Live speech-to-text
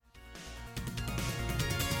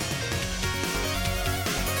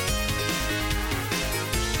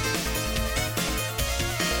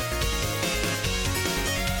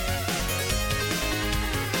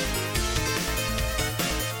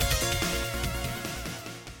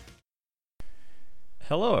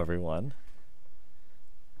Hello, everyone.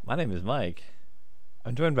 My name is Mike.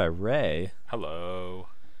 I'm joined by Ray, Hello.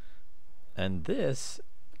 and this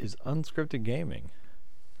is Unscripted Gaming.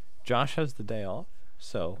 Josh has the day off,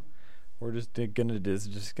 so we're just gonna. This is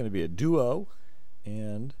just gonna be a duo,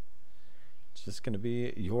 and it's just gonna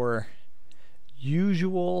be your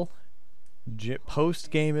usual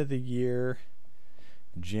post game of the year,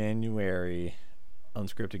 January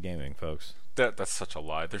Unscripted Gaming, folks. That's such a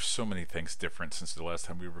lie. There's so many things different since the last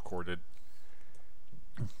time we recorded.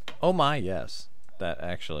 Oh my, yes, that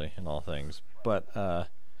actually, in all things. But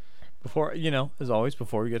before, as always,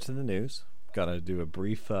 before we get to the news, gotta do a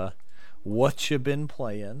brief what you been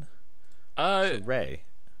playing. So Ray,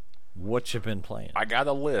 what you been playing? I got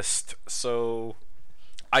a list. So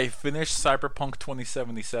I finished Cyberpunk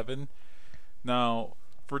 2077. Now,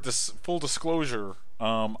 for this full disclosure,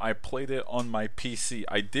 I played it on my PC.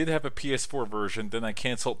 I did have a PS4 version, then I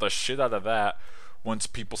canceled the shit out of that once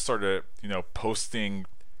people started, posting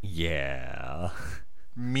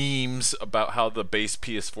memes about how the base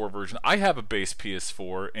PS4 version. I have a base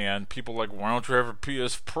PS4, and people are like, why don't you have a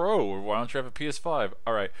PS Pro, or why don't you have a PS5?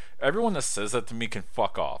 Alright, everyone that says that to me can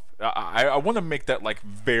fuck off. I want to make that,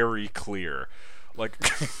 very clear.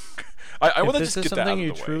 I want to just get that out of the way.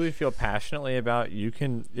 If this is something you truly feel passionately about, you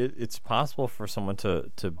can. It's possible for someone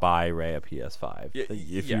to buy Ray a PS5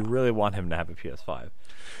 if you really want him to have a PS5.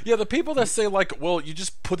 Yeah, the people that say well, you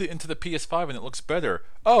just put it into the PS5 and it looks better.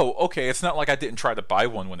 Oh, okay. It's not like I didn't try to buy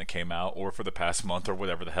one when it came out, or for the past month, or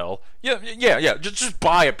whatever the hell. Yeah. Just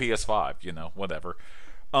buy a PS5. Whatever.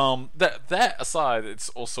 That aside, it's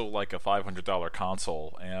also like a $500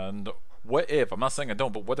 console, and what if, I'm not saying I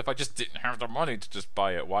don't, but what if I just didn't have the money to just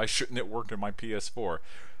buy it? Why shouldn't it work in my PS4?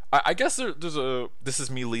 I guess this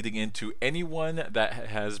is me leading into anyone that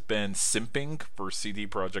has been simping for CD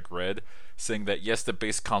Projekt Red, saying that yes, the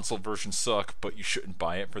base console versions suck, but you shouldn't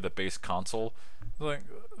buy it for the base console.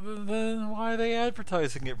 Then why are they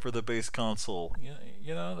advertising it for the base console?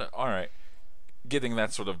 Alright. Getting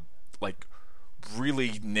that sort of,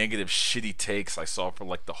 really negative, shitty takes I saw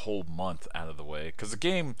for the whole month out of the way, because the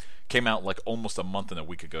game came out almost a month and a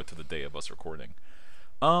week ago to the day of us recording.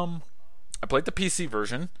 I played the PC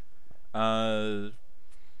version. The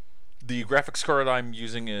graphics card I'm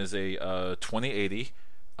using is a 2080.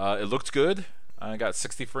 It looked good. I got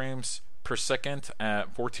 60 frames per second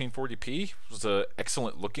at 1440p. It was an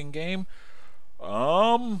excellent looking game.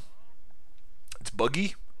 It's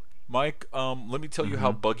buggy. Mike, let me tell you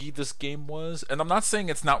how buggy this game was. And I'm not saying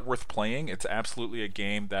it's not worth playing. It's absolutely a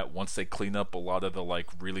game that once they clean up a lot of the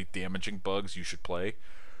really damaging bugs, you should play.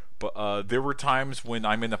 But there were times when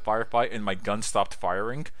I'm in a firefight and my gun stopped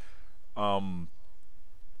firing.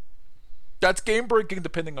 That's game breaking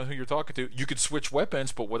depending on who you're talking to. You could switch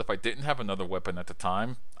weapons, but what if I didn't have another weapon at the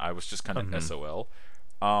time? I was just kind of SOL.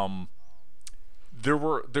 There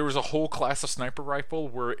was a whole class of sniper rifle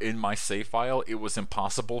where in my save file it was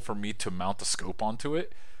impossible for me to mount a scope onto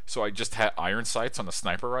it, so I just had iron sights on the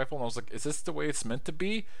sniper rifle, and I was like, is this the way it's meant to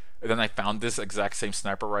be? And then I found this exact same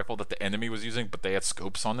sniper rifle that the enemy was using, but they had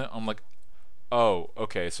scopes on it. I'm like, oh,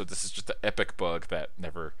 okay, so this is just an epic bug that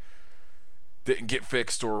never didn't get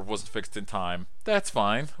fixed or wasn't fixed in time. That's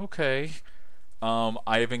fine, okay.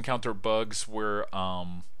 I have encountered bugs where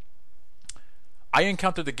I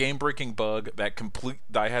encountered a game-breaking bug that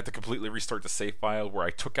I had to completely restart the save file, where I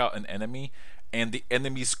took out an enemy, and the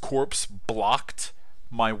enemy's corpse blocked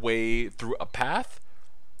my way through a path,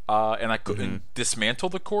 and I couldn't dismantle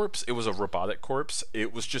the corpse. It was a robotic corpse.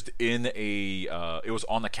 It was just it was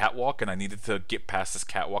on the catwalk, and I needed to get past this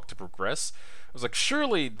catwalk to progress. I was like,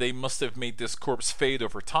 surely they must have made this corpse fade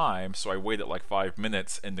over time, so I waited 5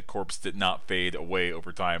 minutes, and the corpse did not fade away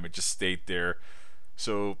over time. It just stayed there.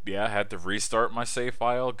 So, yeah, I had to restart my save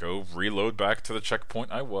file, go reload back to the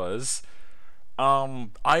checkpoint I was.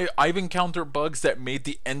 I've encountered bugs that made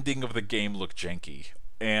the ending of the game look janky,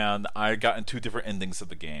 and I got in two different endings of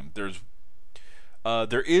the game. There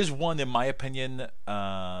is one, in my opinion,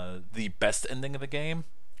 the best ending of the game.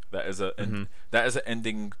 That is an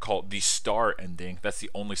ending called the Star ending. That's the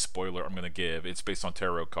only spoiler I'm going to give. It's based on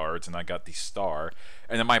tarot cards, and I got the Star.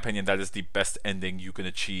 And in my opinion, that is the best ending you can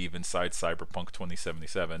achieve inside Cyberpunk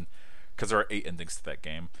 2077, because there are 8 endings to that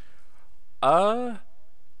game.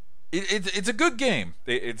 It's a good game.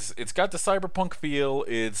 It's got the Cyberpunk feel.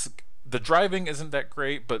 The driving isn't that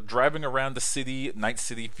great, but driving around the city, Night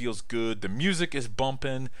City, feels good. The music is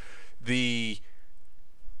bumping. The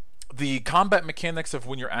combat mechanics of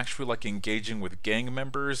when you're actually engaging with gang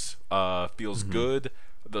members feels good.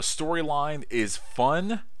 The storyline is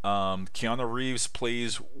fun. Keanu Reeves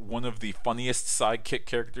plays one of the funniest sidekick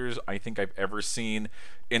characters I think I've ever seen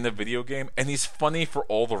in a video game, and he's funny for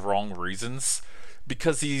all the wrong reasons.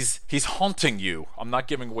 Because he's haunting you. I'm not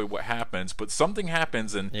giving away what happens, but something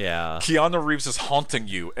happens and Yeah. Keanu Reeves is haunting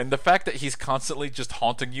you. And the fact that he's constantly just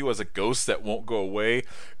haunting you as a ghost that won't go away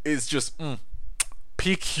is just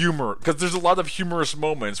peak humor. Because there's a lot of humorous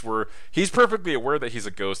moments where he's perfectly aware that he's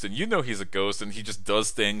a ghost, and you know he's a ghost, and he just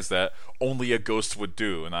does things that only a ghost would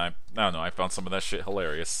do. And I don't know, I found some of that shit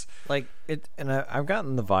hilarious. Like it, and I've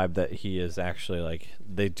gotten the vibe that he is actually like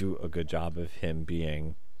they do a good job of him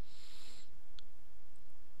being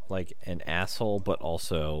like an asshole, but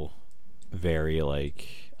also very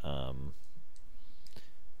like kind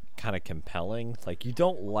of compelling. Like you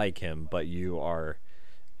don't like him, but you are.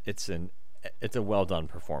 It's a well done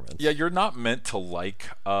performance. Yeah, you're not meant to like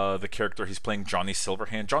the character he's playing, Johnny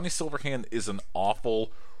Silverhand. Johnny Silverhand is an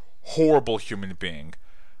awful, horrible human being.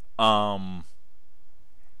 That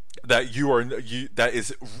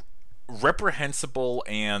is reprehensible,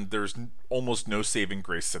 and there's almost no saving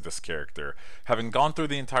grace to this character. Having gone through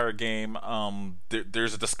the entire game,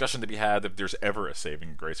 there's a discussion to be had if there's ever a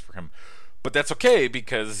saving grace for him. But that's okay,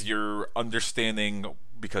 because you're understanding,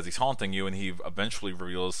 because he's haunting you, and he eventually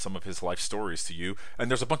reveals some of his life stories to you. And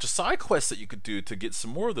there's a bunch of side quests that you could do to get some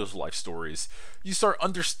more of those life stories. You start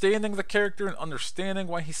understanding the character and understanding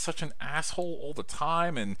why he's such an asshole all the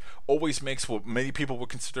time, and always makes what many people would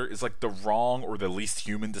consider is like the wrong or the least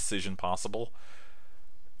human decision possible.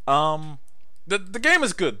 The game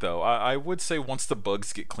is good, though. I would say once the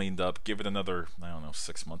bugs get cleaned up, give it another, I don't know,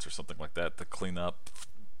 6 months or something like that to clean up.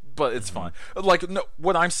 But it's fine. Like, no,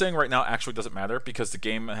 what I'm saying right now actually doesn't matter, because the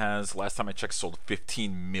game has, last time I checked, sold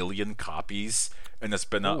 15 million copies, and it's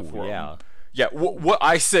been out for yeah. What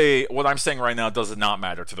I'm saying right now does not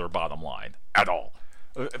matter to their bottom line at all.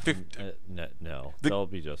 No, they'll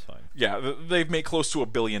be just fine. Yeah, they've made close to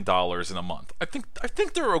 $1 billion in a month. I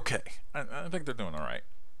think they're okay. I think they're doing all right.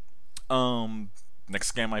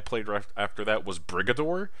 Next game I played right after that was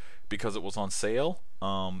Brigador, because it was on sale.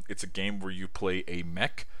 It's a game where you play a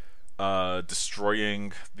mech,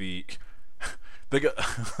 destroying the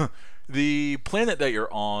the planet that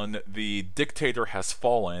you're on. The dictator has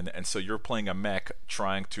fallen, and so you're playing a mech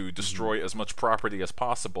trying to destroy as much property as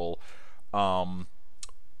possible.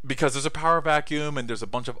 Because there's a power vacuum, and there's a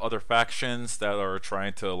bunch of other factions that are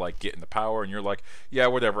trying to like get into power, and you're like, yeah,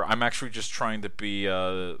 whatever. I'm actually just trying to be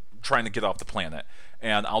trying to get off the planet,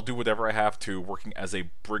 and I'll do whatever I have to, working as a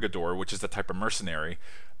brigador, which is the type of mercenary,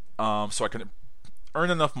 so I can earn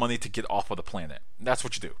enough money to get off of the planet. That's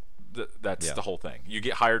what you do. That's the whole thing. You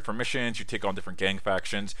get hired for missions, you take on different gang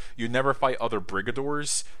factions. You never fight other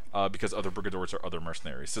brigadors, because other brigadors are other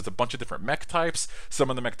mercenaries. There's a bunch of different mech types. Some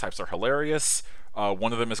of the mech types are hilarious.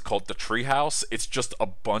 One of them is called the Treehouse. It's just a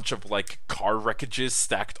bunch of like car wreckages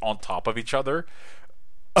stacked on top of each other.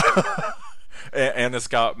 And it's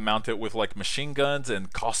got mounted with like machine guns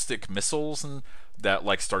and caustic missiles and that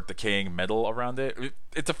like start decaying metal around it.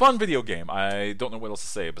 It's a fun video game. I don't know what else to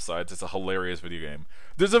say besides it's a hilarious video game.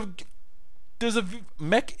 There's a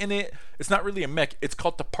mech in it. It's not really a mech. It's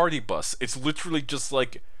called the Party Bus. It's literally just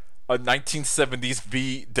like a 1970s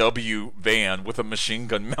VW van with a machine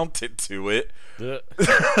gun mounted to it.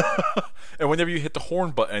 And whenever you hit the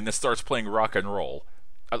horn button, it starts playing rock and roll.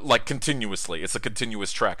 Like continuously. It's a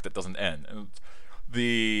continuous track that doesn't end. And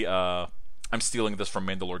I'm stealing this from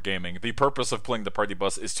Mandalore Gaming. The purpose of playing the Party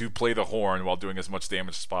Bus is to play the horn while doing as much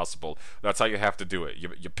damage as possible. That's how you have to do it.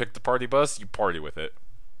 You pick the Party Bus, you party with it.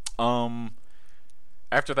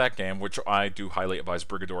 After that game, which I do highly advise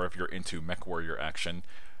Brigador if you're into mech warrior action,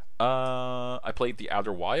 I played The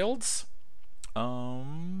Outer Wilds.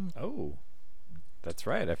 Oh, that's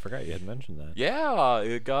right. I forgot you had mentioned that. Yeah,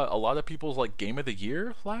 it got a lot of people's like Game of the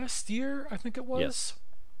Year last year, I think it was. Yes.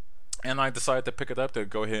 And I decided to pick it up to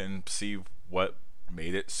go ahead and see what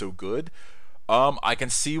made it so good. I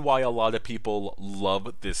can see why a lot of people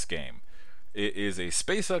love this game. It is a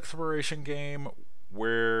space exploration game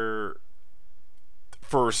where,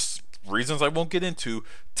 for reasons I won't get into,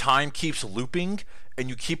 time keeps looping, and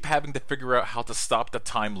you keep having to figure out how to stop the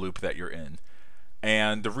time loop that you're in.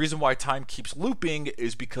 And the reason why time keeps looping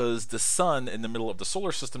is because the sun in the middle of the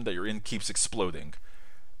solar system that you're in keeps exploding.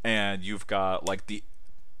 And you've got like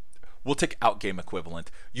we'll take Outgame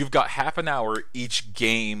equivalent. You've got half an hour each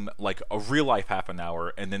game, like a real life half an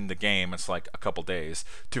hour, and then the game it's like a couple days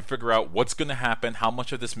to figure out what's going to happen, how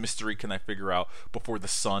much of this mystery can I figure out before the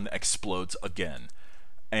sun explodes again.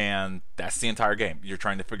 And that's the entire game. You're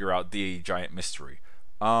trying to figure out the giant mystery.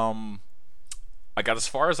 I got as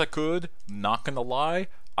far as I could. Not gonna lie,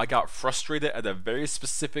 I got frustrated at a very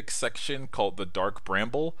specific section called the Dark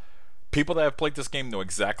Bramble. People that have played this game know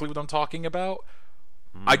exactly what I'm talking about.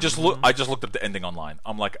 I just looked up the ending online.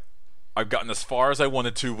 I'm like, I've gotten as far as I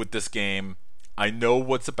wanted to with this game. I know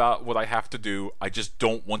what I have to do. I just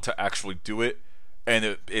don't want to actually do it.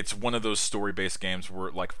 And it's one of those story-based games where,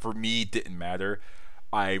 like, for me, it didn't matter.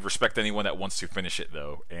 I respect anyone that wants to finish it,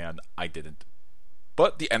 though, and I didn't.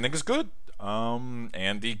 But the ending is good,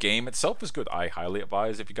 and the game itself is good. I highly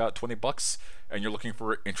advise if you got $20 and you're looking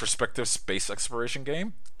for an introspective space exploration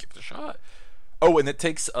game, give it a shot. Oh, and it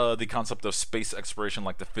takes the concept of space exploration,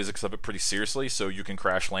 like the physics of it, pretty seriously. So you can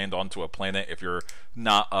crash land onto a planet if you're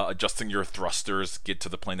not adjusting your thrusters, get to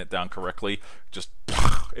the planet down correctly. Just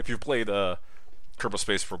if you've played Kerbal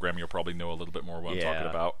Space Program, you'll probably know a little bit more what I'm talking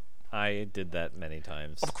about. I did that many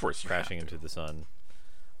times. Of course, crashing into the sun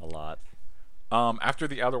a lot. After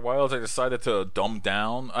the Outer Wilds, I decided to dumb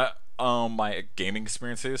down my gaming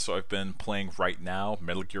experiences. So I've been playing right now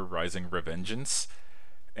Metal Gear Rising: Revengeance,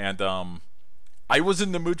 and I was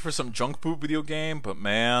in the mood for some junk food video game, but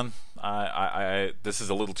man, I this is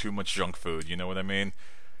a little too much junk food. You know what I mean?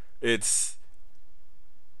 It's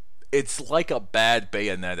like a bad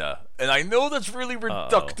Bayonetta, and I know that's really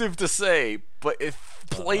reductive to say, but it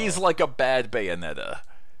plays like a bad Bayonetta.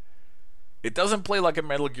 It doesn't play like a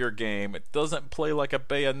Metal Gear game. It doesn't play like a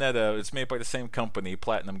Bayonetta. It's made by the same company,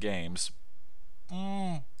 Platinum Games.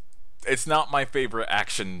 It's not my favorite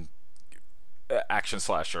action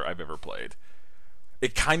slasher I've ever played.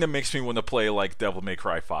 It kind of makes me want to play like Devil May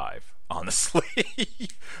Cry 5, honestly,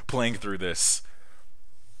 playing through this.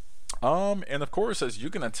 And of course, as you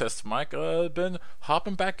can attest, Mike, I've been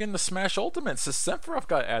hopping back into Smash Ultimate since Sephiroth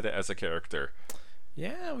got added as a character.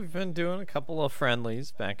 Yeah, we've been doing a couple of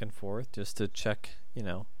friendlies back and forth just to check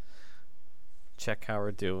how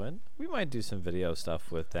we're doing. We might do some video stuff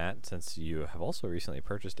with that since you have also recently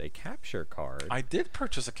purchased a capture card. I did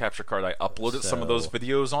purchase a capture card. I uploaded some of those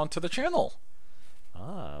videos onto the channel.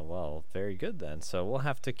 Ah, well, very good then. So we'll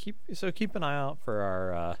have to keep an eye out for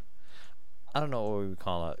our I don't know what we would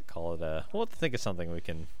call it. We'll have to think of something we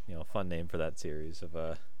can, fun name for that series of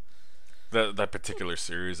that particular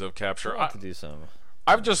series of capture. We'll have to do some.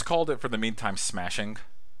 I've just called it for the meantime smashing.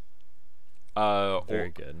 Very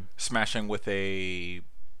good. Smashing with a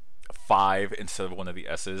 5 instead of one of the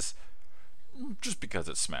S's, just because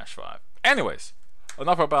it's Smash 5. Anyways,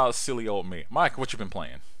 enough about silly old me. Mike, what you been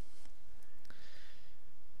playing?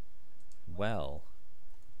 Well,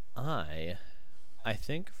 I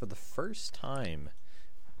think for the first time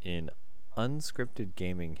in unscripted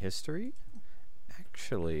gaming history,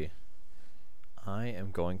 actually, I am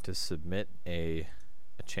going to submit a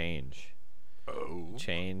change.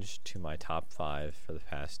 Change to my top 5 for the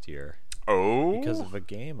past year. Because of a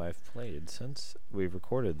game I've played since we've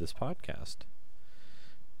recorded this podcast.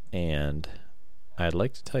 And I'd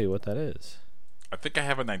like to tell you what that is. I think I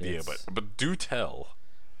have an idea, but do tell.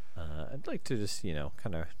 I'd like to just,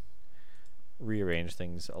 kind of rearrange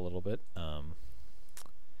things a little bit. My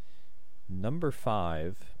number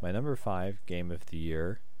 5 game of the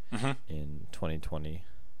year in 2020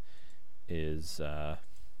 is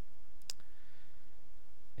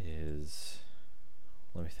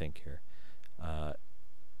let me think here.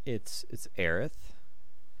 It's Aerith.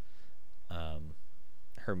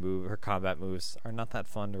 Her combat moves are not that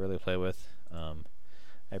fun to really play with. I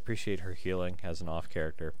appreciate her healing as an off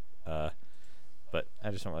character, but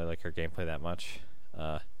I just don't really like her gameplay that much.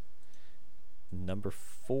 Number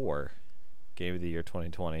 4 game of the year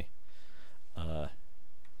 2020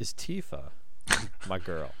 is Tifa, my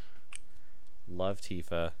girl. Love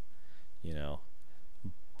Tifa,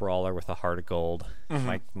 brawler with a heart of gold.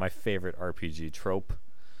 My favorite RPG trope.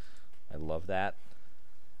 I love that.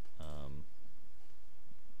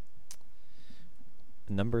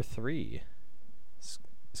 Number 3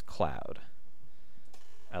 is Cloud.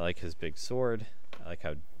 I like his big sword. I like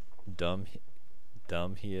how dumb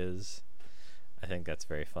he is. I think that's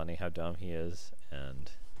very funny how dumb he is,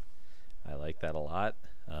 and I like that a lot.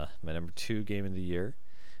 My number 2 game of the year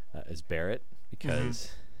is Barrett,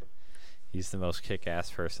 because he's the most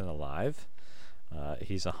kick-ass person alive.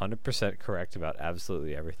 He's 100% correct about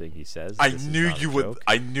absolutely everything he says. I knew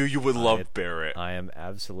you would love Barrett. I am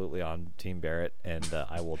absolutely on Team Barrett, and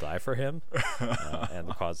I will die for him and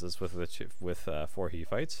the causes for he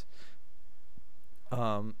fights.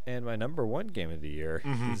 And my number 1 game of the year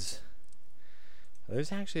is,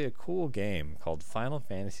 there's actually a cool game called Final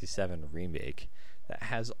Fantasy VII Remake that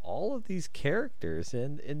has all of these characters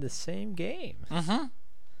in the same game.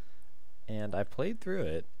 And I played through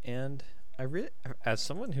it, and I really, as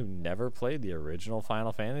someone who never played the original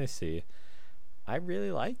Final Fantasy, I really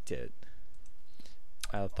liked it.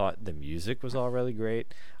 I thought the music was all really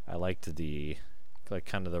great. I liked the like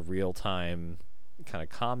kind of the real time kind of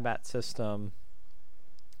combat system.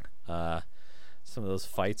 Some of those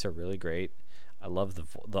fights are really great. I love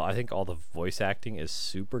I think all the voice acting is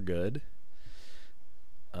super good.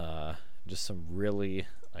 Just some really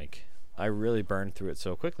like I really burned through it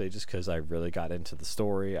so quickly just because I really got into the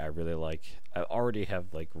story. I already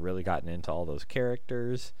have like really gotten into all those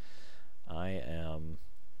characters.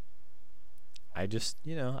 I just,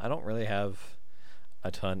 I don't really have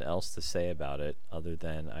a ton else to say about it other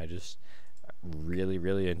than I just really,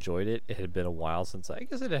 really enjoyed it. It had been a while since I've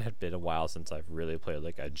really played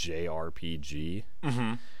like a JRPG.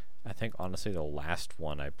 Mm-hmm. I think honestly the last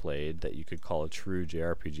one I played that you could call a true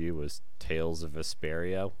JRPG was Tales of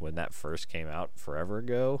Vesperia when that first came out forever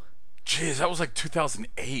ago. Jeez, that was like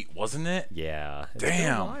 2008, wasn't it? Yeah. It's Damn.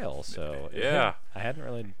 been a while, so yeah. I hadn't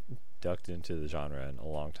really ducked into the genre in a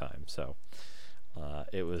long time, so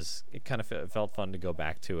it felt fun to go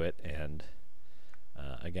back to it, and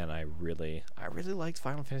again, I really liked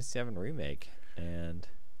Final Fantasy VII Remake, and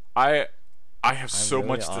I have so really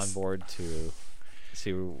much on board to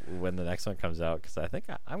see when the next one comes out because I think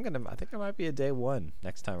I might be a day one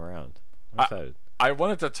next time around. I'm excited. I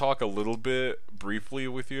wanted to talk a little bit briefly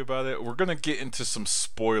with you about it. We're gonna get into some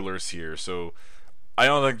spoilers here, so I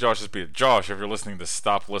don't think Josh is beaten. Josh, if you're listening to this,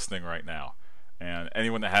 stop listening right now. And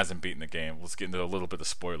anyone that hasn't beaten the game, let's get into a little bit of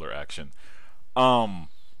spoiler action. I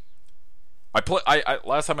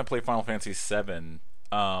last time I played Final Fantasy VII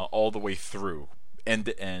all the way through, end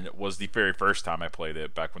to end, was the very first time I played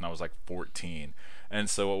it back when I was like 14. And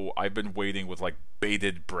so I've been waiting with like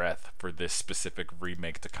bated breath for this specific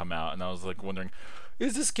remake to come out, and I was like wondering,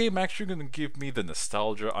 is this game actually going to give me the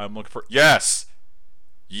nostalgia I'm looking for? Yes,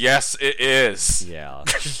 it is. Yeah.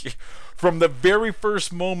 From the very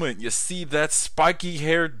first moment you see that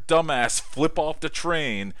spiky-haired dumbass flip off the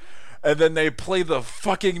train, and then they play the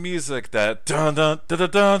fucking music that dun dun dun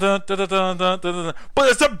dun dun dun dun dun dun dun, but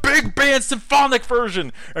it's a big band symphonic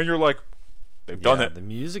version, and you're like, they've done it. The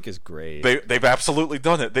music is great. They've absolutely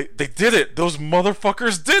done it. They did it. Those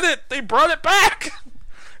motherfuckers did it. They brought it back.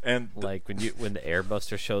 And like when the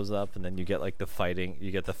Airbuster shows up, and then you get like the fight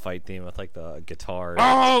theme with like the guitar.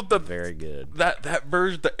 Oh, very good. That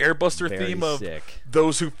version, the Airbuster very theme of sick.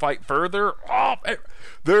 Those Who Fight Further. Oh,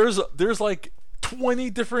 there's like 20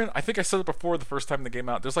 different. I think I said it before the first time the game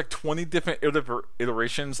out. There's like 20 different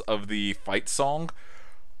iterations of the fight song,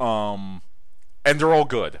 and they're all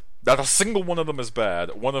good. Not a single one of them is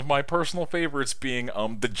bad. One of my personal favorites being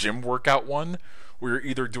the gym workout one, where you're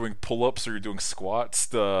either doing pull-ups or you're doing squats,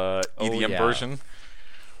 the EDM version.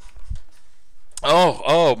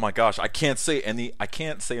 Oh my gosh, I can't say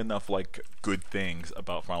enough like good things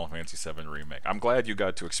about Final Fantasy VII Remake. I'm glad you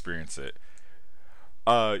got to experience it.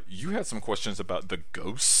 You had some questions about the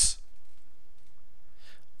ghosts.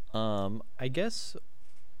 I guess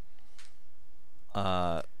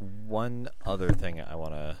one other thing I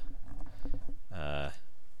want to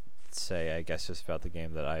say, I guess, just about the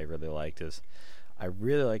game that I really liked is I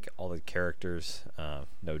really like all the characters.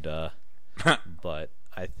 No duh. But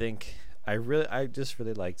I think I just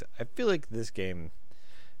really liked. I feel like this game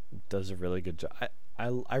does a really good job.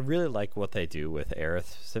 I really like what they do with Aerith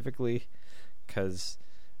specifically, because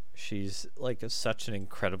she's like such an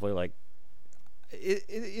incredibly like.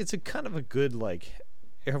 It's a kind of a good like,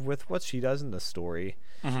 with what she does in the story.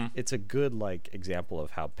 Mm-hmm. It's a good like example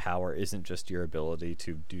of how power isn't just your ability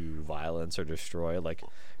to do violence or destroy. Like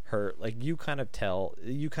her, like you kind of I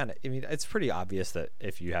mean, it's pretty obvious that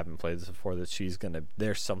if you haven't played this before, that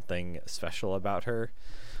there's something special about her.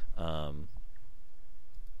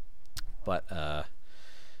 But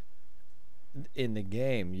in the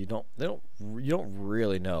game, you don't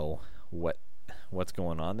really know what's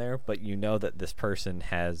going on there, but you know that this person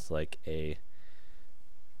has like a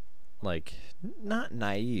not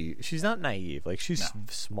naive. She's not naive. Like she's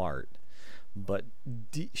smart, but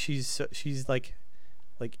she's like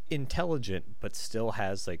intelligent, but still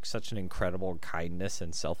has like such an incredible kindness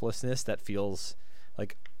and selflessness that feels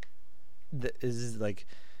like that is like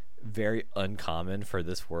very uncommon for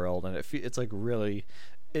this world. And it's like really,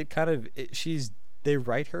 they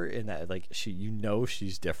write her in that like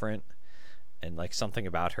she's different, and like something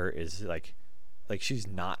about her is like she's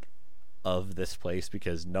not of this place,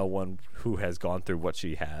 because no one who has gone through what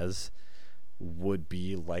she has would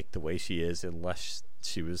be like the way she is unless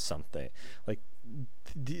she was something like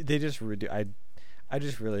they just I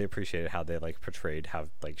just really appreciated how they like portrayed how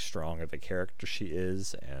like strong of a character she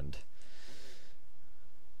is, and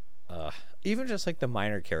even just like the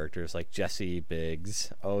minor characters like Jessie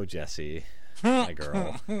Biggs. Oh, Jessie, my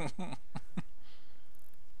girl.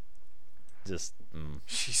 Just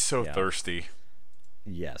She's so Yeah. thirsty.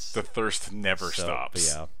 Yes. The thirst never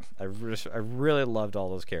stops. But yeah, I really loved all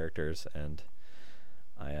those characters, and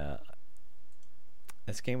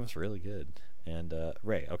this game was really good. And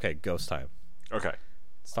Ray, okay, ghost time. Okay.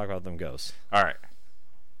 Let's talk about them ghosts. All right.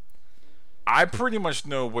 I pretty much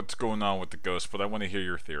know what's going on with the ghosts, but I want to hear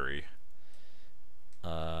your theory.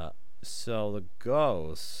 So the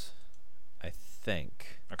ghosts, I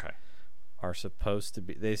think, Okay. are supposed to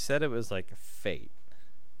be. They said it was like fate.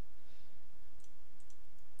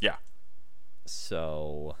 Yeah.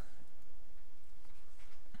 So,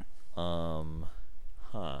 I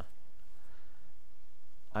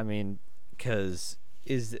mean, because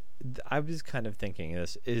I was kind of thinking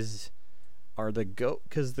this because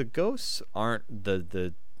the ghosts aren't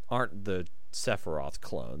the Sephiroth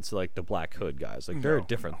clones, like the Black Hood guys. Like they're a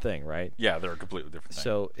different thing, right? Yeah, they're a completely different thing.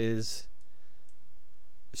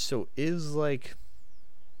 So is like,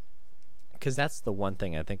 because that's the one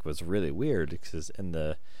thing I think was really weird, because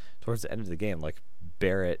towards the end of the game, like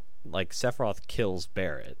Barrett, like Sephiroth kills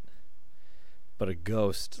Barrett, but a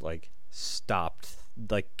ghost like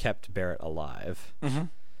kept Barrett alive. Mm-hmm.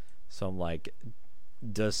 So I'm like,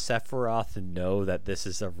 does Sephiroth know that this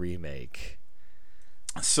is a remake?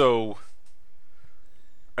 So,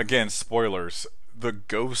 again, spoilers. The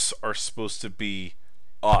ghosts are supposed to be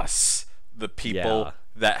us, the people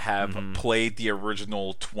that have played the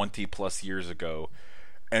original 20 plus years ago.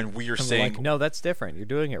 And we are saying, like, no, that's different. You're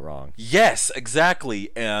doing it wrong. yes,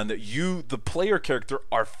 exactly. And you, the player character,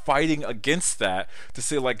 are fighting against that to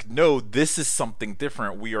say, like, no, this is something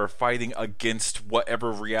different. We are fighting against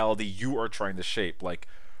whatever reality you are trying to shape. Like,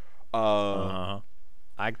 I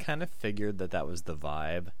kind of figured that was the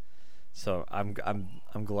vibe. So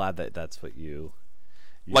I'm glad that that's what you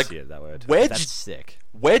like, see it that way. Wedge, that's sick.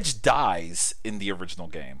 Wedge dies in the original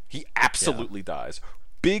game. He absolutely dies.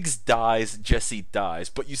 Biggs dies, Jesse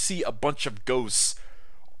dies, but you see a bunch of ghosts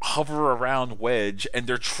hover around Wedge and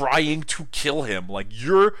they're trying to kill him. Like,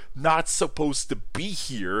 you're not supposed to be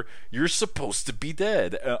here. You're supposed to be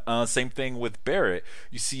dead. Same thing with Barrett.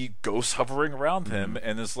 You see ghosts hovering around him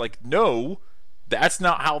and it's like, no, that's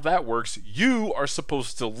not how that works. You are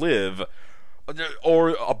supposed to live.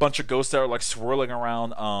 Or a bunch of ghosts that are like swirling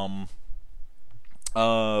around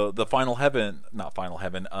the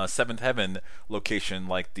Seventh Heaven location,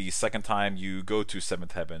 like the second time you go to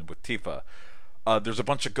Seventh Heaven with Tifa. There's a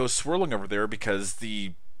bunch of ghosts swirling over there because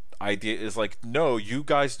the idea is like, no, you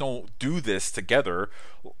guys don't do this together.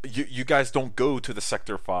 You guys don't go to the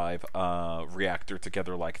Sector 5 reactor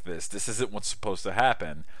together like this. This isn't what's supposed to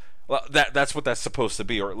happen. Well, that's what that's supposed to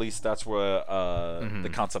be, or at least that's what the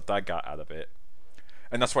concept I got out of it.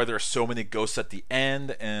 And that's why there are so many ghosts at the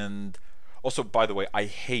end. And also, by the way, I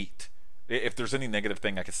hate, if there's any negative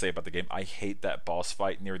thing I could say about the game, I hate that boss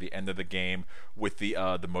fight near the end of the game with the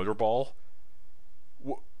motor ball.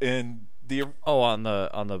 In the on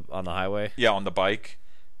the highway. Yeah, on the bike.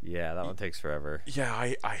 Yeah, that one takes forever.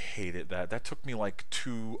 Yeah, I hated that. That took me like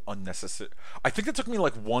 2 unnecessary. I think it took me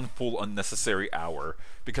like 1 full unnecessary hour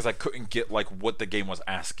because I couldn't get like what the game was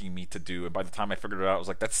asking me to do. And by the time I figured it out, I was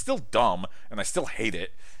like, that's still dumb, and I still hate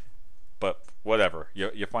it. But whatever,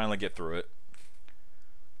 you finally get through it.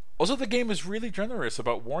 Also, the game is really generous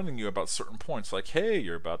about warning you about certain points, like, hey,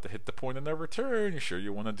 you're about to hit the point of no return. You sure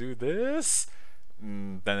you want to do this?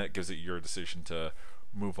 Then it gives it your decision to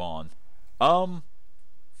move on.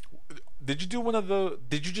 Did you do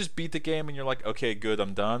did you just beat the game and you're like, okay, good,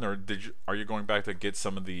 I'm done? Or are you going back to get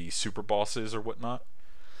some of the super bosses or whatnot?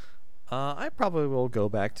 I probably will go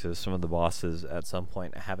back to some of the bosses at some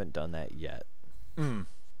point. I haven't done that yet.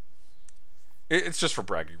 It's just for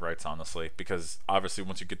bragging rights, honestly, because obviously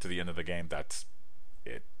once you get to the end of the game, that's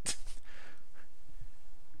it.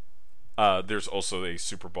 There's also a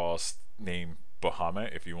super boss named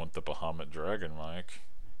Bahamut, if you want the Bahamut Dragon, Mike.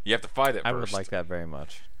 You have to fight it first. I would like that very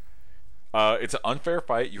much. It's an unfair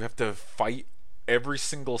fight. You have to fight every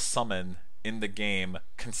single summon in the game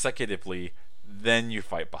consecutively, then you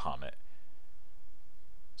fight Bahamut.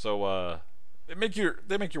 So they make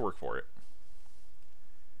you work for it.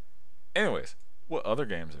 Anyways, what other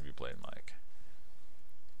games have you played, Mike?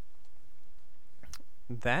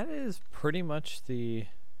 That is pretty much the...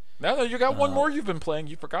 No, you got one more you've been playing.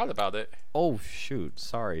 You forgot about it. Oh, shoot.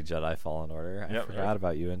 Sorry, Jedi Fallen Order. I forgot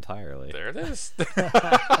about you entirely. There it is.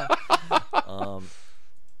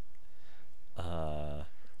 How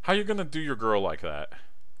you going to do your girl like that?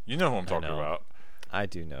 You know who I'm talking about. I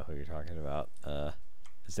do know who you're talking about.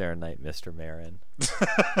 Is there a night, Mr. Marin?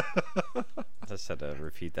 Just had to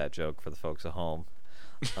repeat that joke for the folks at home.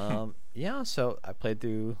 Yeah, so I played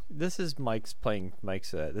through. This is Mike's playing.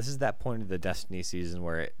 This is that point of the Destiny season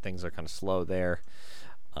where things are kind of slow there.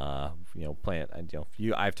 Playing.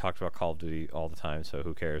 I've talked about Call of Duty all the time, so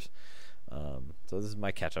who cares? So this is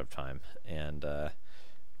my catch-up time, and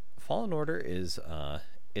Fallen Order is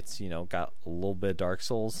it's got a little bit of Dark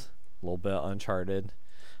Souls, a little bit of Uncharted.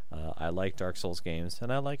 I like Dark Souls games,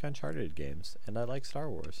 and I like Uncharted games, and I like Star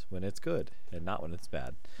Wars when it's good and not when it's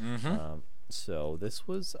bad. Mm-hmm. So this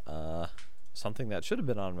was something that should have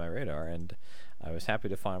been on my radar, and I was happy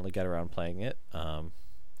to finally get around playing it.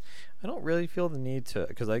 I don't really feel the need to,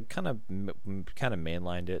 because I kind of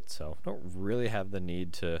mainlined it, so I don't really have the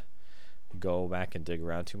need to go back and dig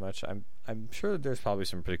around too much. I'm sure there's probably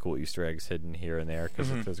some pretty cool Easter eggs hidden here and there, because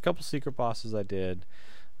there's a couple secret bosses I did.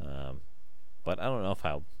 But I don't know if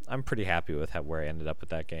I'm pretty happy with where I ended up with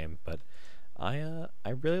that game. But I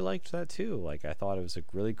really liked that too. Like, I thought it was a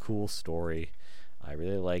really cool story. I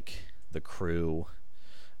really like the crew.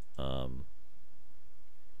 I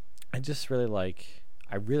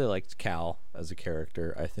really liked Cal as a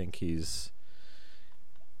character. I think he's,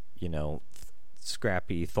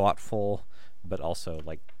 scrappy, thoughtful, but also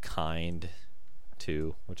like kind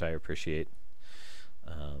too, which I appreciate.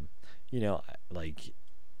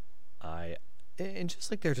 And just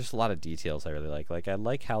like there's just a lot of details I really like. Like, I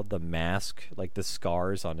like how the mask, like the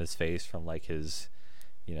scars on his face from like his,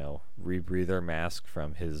 rebreather mask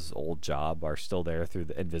from his old job are still there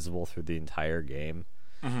invisible through the entire game.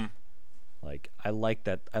 Mm-hmm. Like, I like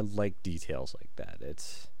that. I like details like that.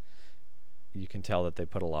 You can tell that they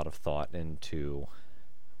put a lot of thought into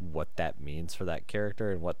what that means for that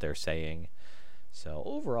character and what they're saying. So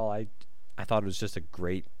overall, I thought it was just a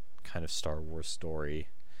great kind of Star Wars story.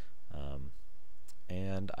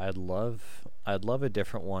 And I'd love a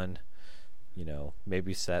different one,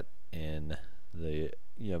 maybe set in the,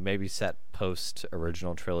 maybe set post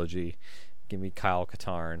original trilogy. Give me Kyle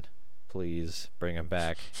Katarn, please bring him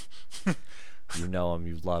back. You know him,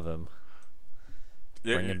 you love him.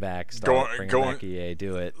 Yeah, bring him back. Bring him back, EA.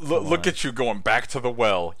 Do it. Look at you going back to the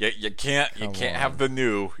well. You can't have the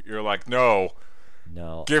new. You're like, no.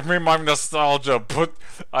 Give me my nostalgia.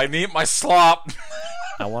 I need my slop.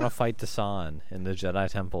 I want to fight Dasan in the Jedi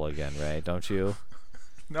Temple again, Ray. Don't you?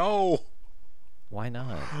 No. Why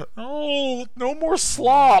not? No more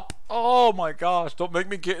slop. Oh my gosh! Don't make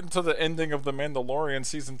me get into the ending of The Mandalorian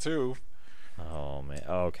season 2. Oh man.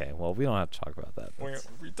 Okay. Well, we don't have to talk about that.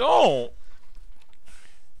 We don't.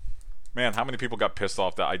 Man, how many people got pissed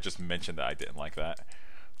off that I just mentioned that I didn't like that?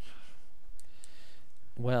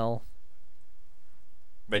 Well,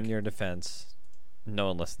 in your defense, no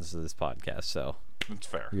one listens to this podcast, so it's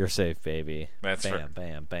fair. You're safe, baby. That's fair. Bam,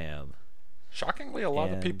 bam, bam. Shockingly, a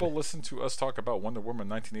lot of people listen to us talk about Wonder Woman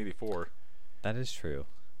 1984. That is true.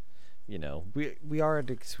 We are an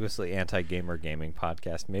exclusively anti-gamer gaming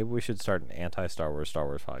podcast. Maybe we should start an anti-Star Wars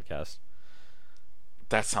podcast.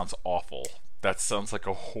 That sounds awful. That sounds like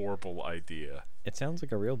a horrible idea. It sounds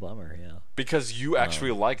like a real bummer, yeah. Because you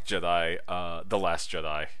actually like Jedi, The Last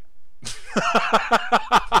Jedi.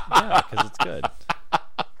 Yeah, because it's good.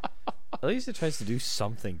 At least it tries to do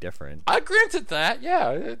something different. I granted that,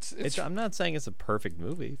 yeah. It's I'm not saying it's a perfect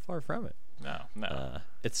movie. Far from it. No.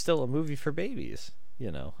 It's still a movie for babies,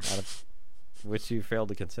 out of which you failed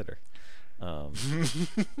to consider.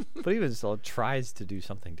 But even still, it tries to do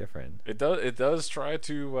something different. It does try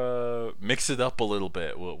to mix it up a little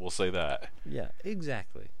bit. We'll say that. Yeah,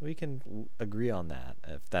 exactly. We can agree on that,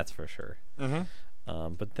 if that's for sure.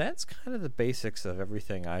 Mm-hmm. But that's kind of the basics of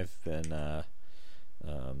everything I've been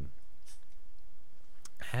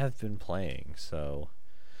playing. So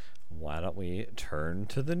why don't we turn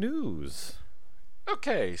to the news?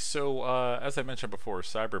 Okay, so as I mentioned before,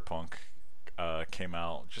 Cyberpunk came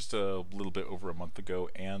out just a little bit over a month ago,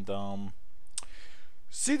 and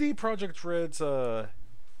CD Projekt Red's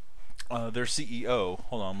their CEO,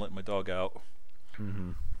 hold on, I'm letting my dog out,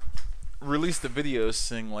 released a video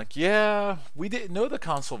saying like, yeah, we didn't know the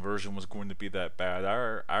console version was going to be that bad.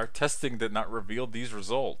 Our testing did not reveal these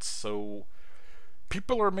results. So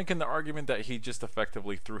people are making the argument that he just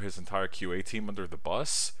effectively threw his entire QA team under the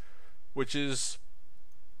bus, which is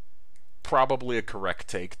probably a correct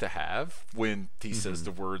take to have when he says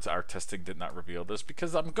the words "our testing did not reveal this,"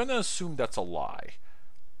 because I'm gonna assume that's a lie.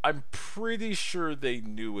 I'm pretty sure they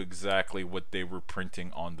knew exactly what they were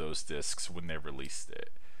printing on those discs when they released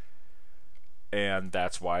it, and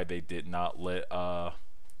that's why they did not let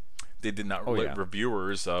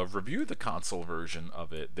reviewers review the console version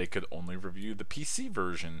of it. They could only review the PC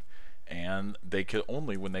version, and they could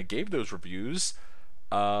only, when they gave those reviews,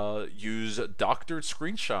 use doctored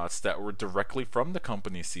screenshots that were directly from the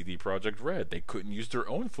company CD Projekt Red. They couldn't use their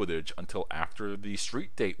own footage until after the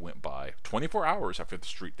street date went by, 24 hours after the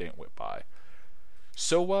street date went by.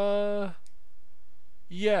 So,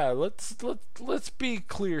 yeah, let's be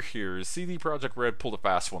clear here. CD Projekt Red pulled a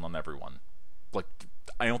fast one on everyone. Like,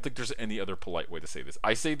 I don't think there's any other polite way to say this.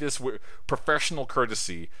 I say this with professional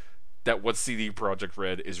courtesy that what CD Projekt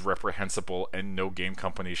Red is reprehensible and no game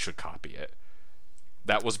company should copy it.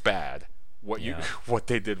 That was bad. What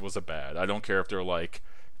they did was bad. I don't care if they're like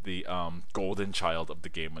the golden child of the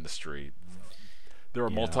game industry. They're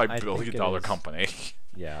a multi-billion-dollar company.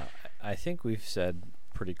 Yeah, I think we've said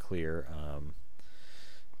pretty clear.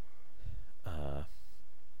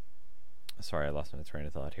 Sorry, I lost my train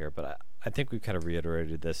of thought here, but I think we've kind of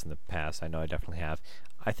reiterated this in the past. I know I definitely have.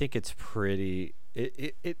 I think it's pretty.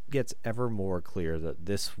 It gets ever more clear that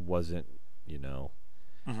this wasn't,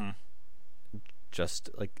 just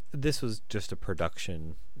like this was just a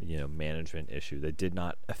production, management issue. They did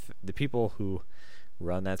not. The people who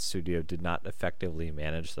run that studio did not effectively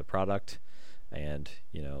manage the product, and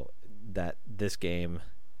that this game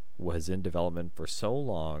was in development for so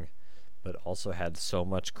long, but also had so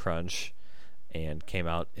much crunch, and came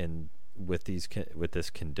out with this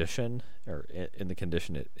condition, or in the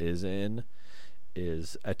condition it is in,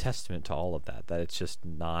 is a testament to all of that. That it's just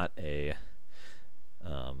not a.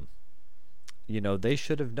 They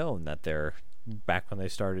should have known that back when they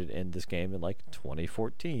started in this game in like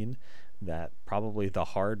 2014, that probably the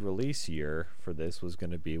hard release year for this was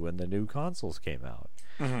going to be when the new consoles came out.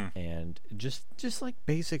 Mm-hmm. And just like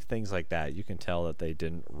basic things like that, you can tell that they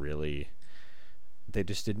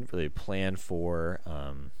just didn't really plan for.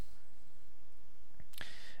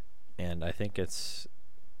 And I think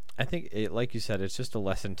like you said, it's just a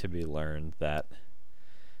lesson to be learned that,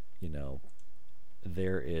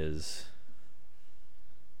 there is.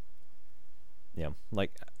 Yeah,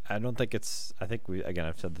 like I think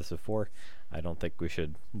I've said this before, I don't think we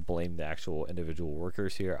should blame the actual individual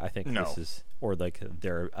workers here. I think this is, or like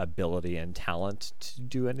their ability and talent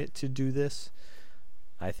to do this.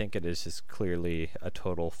 I think it is just clearly a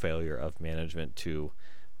total failure of management to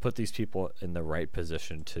put these people in the right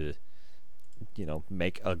position to,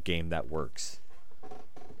 make a game that works.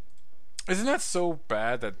 Isn't that so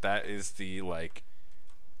bad that is the like?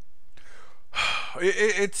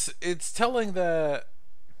 It's telling that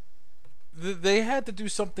they had to do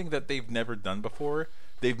something that they've never done before.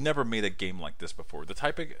 They've never made a game like this before. The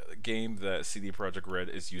type of game that CD Projekt Red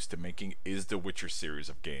is used to making is the Witcher series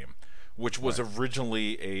of game, which was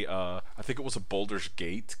originally I think it was a Baldur's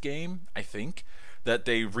Gate game, I think, that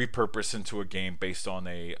they repurposed into a game based on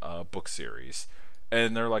a book series.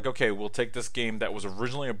 And they're like, okay, we'll take this game that was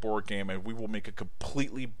originally a board game and we will make a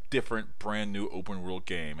completely different, brand new open world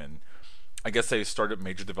game. And I guess they started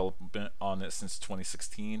major development on it since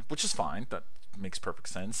 2016, which is fine. That makes perfect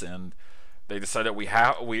sense. And they decided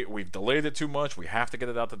we've delayed it too much. We have to get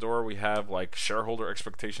it out the door. We have like shareholder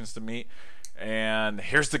expectations to meet. And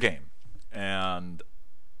here's the game. And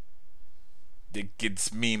it gets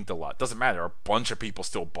memed a lot. Doesn't matter. A bunch of people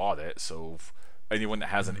still bought it. So anyone that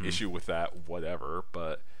has an issue with that, whatever.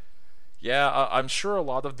 But yeah, I'm sure a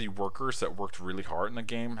lot of the workers that worked really hard in the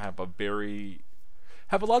game have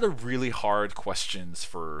a lot of really hard questions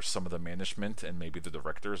for some of the management and maybe the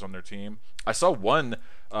directors on their team. I saw one,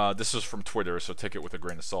 this was from Twitter, so take it with a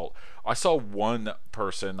grain of salt. I saw one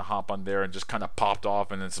person hop on there and just kind of popped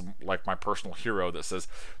off, and it's like my personal hero that says,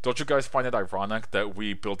 don't you guys find it ironic that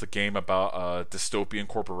we built a game about dystopian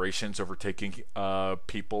corporations overtaking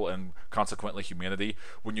people and consequently humanity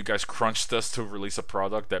when you guys crunched us to release a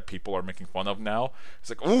product that people are making fun of now? It's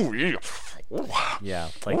like, ooh, yeah. Ooh. Yeah,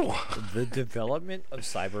 like the development of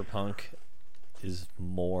Cyberpunk is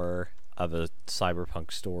more of a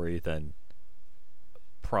Cyberpunk story than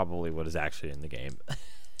probably what is actually in the game.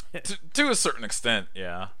 to a certain extent,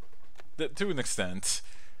 yeah. To an extent.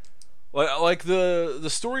 Like the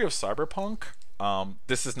story of Cyberpunk,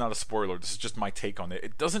 this is not a spoiler, this is just my take on it.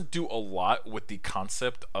 It doesn't do a lot with the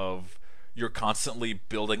concept of you're constantly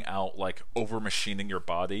building out, like, over-machining your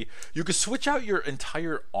body. You could switch out your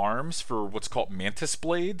entire arms for what's called mantis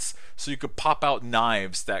blades, so you could pop out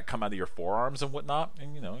knives that come out of your forearms and whatnot,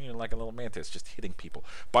 and, you're like a little mantis just hitting people.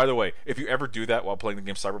 By the way, if you ever do that while playing the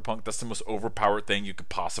game Cyberpunk, that's the most overpowered thing you could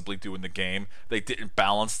possibly do in the game. They didn't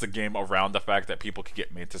balance the game around the fact that people could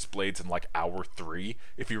get mantis blades in, like, hour 3,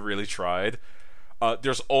 if you really tried.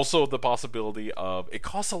 There's also the possibility of, it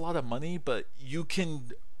costs a lot of money, but you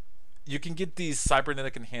can get these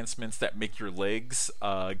cybernetic enhancements that make your legs,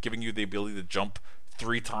 giving you the ability to jump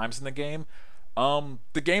 3 times in the game.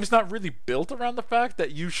 The game's not really built around the fact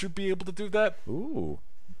that you should be able to do that. Ooh.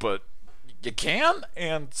 but you can,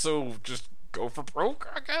 and so just go for broke,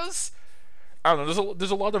 I guess. I don't know.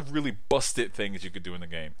 There's a lot of really busted things you could do in the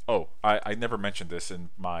game. Oh, I never mentioned this in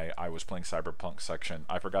my I was playing Cyberpunk section.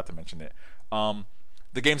 I forgot to mention it.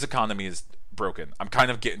 The game's economy is broken. I'm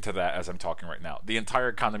kind of getting to that as I'm talking right now. The entire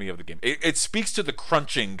economy of the game. It speaks to the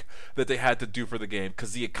crunching that they had to do for the game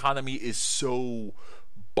because the economy is so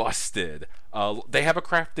busted. They have a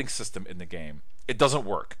crafting system in the game. It doesn't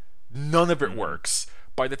work. None of it works.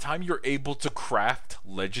 By the time you're able to craft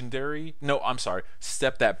legendary... No, I'm sorry.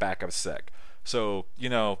 Step that back a sec. So,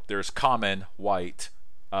 there's common, white,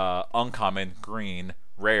 uncommon, green,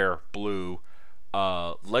 rare, blue,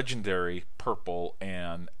 legendary, purple,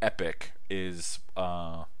 and epic is...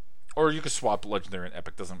 or you can swap legendary and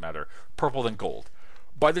epic, doesn't matter. Purple and gold.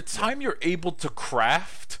 By the time you're able to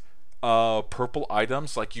craft purple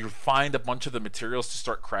items, like you find a bunch of the materials to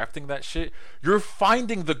start crafting that shit, you're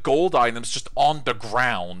finding the gold items just on the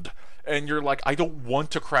ground. And you're like, I don't want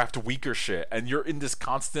to craft weaker shit. And you're in this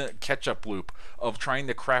constant catch-up loop of trying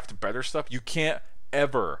to craft better stuff. You can't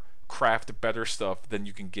ever craft better stuff than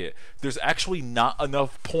you can get. There's actually not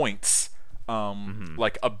enough points,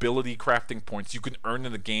 like ability crafting points, you can earn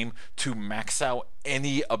in the game to max out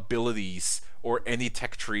any abilities or any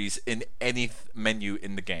tech trees in any menu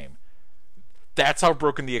in the game. That's how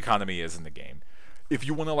broken the economy is in the game. If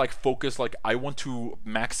you want to focus, I want to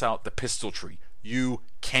max out the pistol tree, you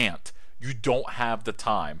can't. You don't have the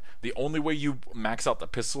time. The only way you max out the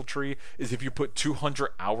pistol tree is if you put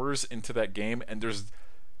 200 hours into that game, and there's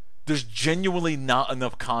genuinely not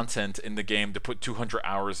enough content in the game to put 200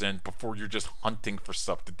 hours in before you're just hunting for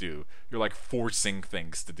stuff to do. You're forcing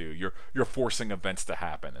things to do. You're forcing events to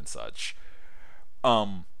happen and such.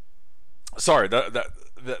 Sorry,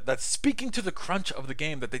 that's speaking to the crunch of the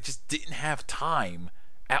game, that they just didn't have time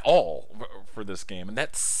at all for this game, and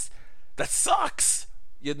that sucks.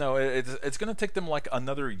 It's going to take them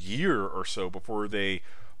another year or so before they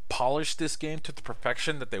polish this game to the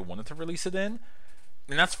perfection that they wanted to release it in.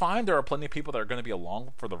 And that's fine. There are plenty of people that are going to be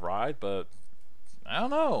along for the ride, but I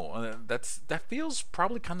don't know. That feels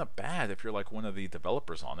probably kind of bad if you're one of the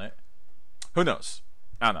developers on it. Who knows?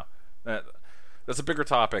 I don't know. That's a bigger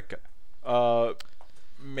topic.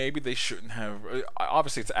 Maybe they shouldn't have.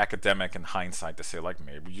 Obviously, it's academic in hindsight to say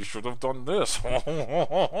maybe you should have done this.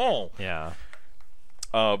 Yeah.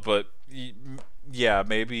 But yeah,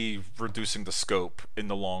 maybe reducing the scope in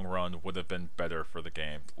the long run would have been better for the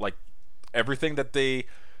game. Everything that there's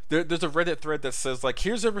a Reddit thread that says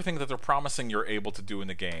here's everything that they're promising you're able to do in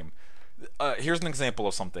the game. Here's an example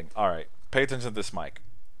of something. All right, pay attention to this, Mike.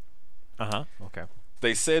 Okay.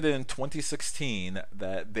 They said in 2016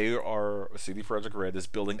 that CD Projekt Red is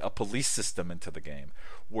building a police system into the game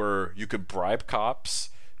where you could bribe cops.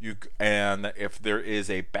 And if there is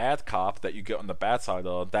a bad cop that you get on the bad side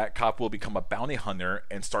of, that cop will become a bounty hunter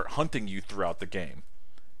and start hunting you throughout the game.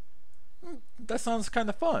 That sounds kind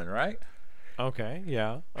of fun, right? Okay,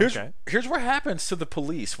 yeah. Here's what happens to the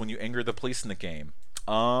police when you anger the police in the game.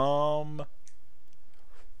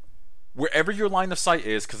 Wherever your line of sight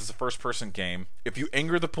is, because it's a first-person game, if you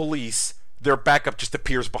anger the police, their backup just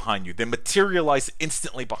appears behind you. They materialize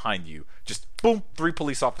instantly behind you. Just boom, 3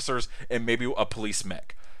 police officers and maybe a police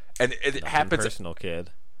mech. And it happens. Personal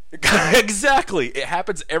kid. Exactly. It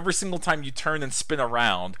happens every single time you turn and spin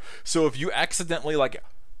around. So if you accidentally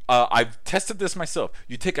I've tested this myself.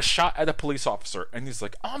 You take a shot at a police officer, and he's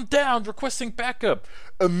like, I'm down, requesting backup.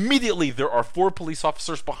 Immediately, there are 4 police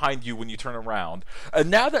officers behind you when you turn around.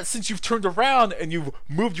 And now that since you've turned around and you've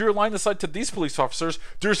moved your line of sight to these police officers,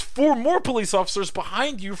 there's 4 more police officers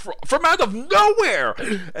behind you from out of nowhere.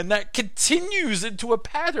 And that continues into a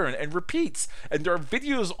pattern and repeats. And there are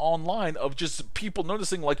videos online of just people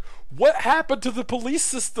noticing, what happened to the police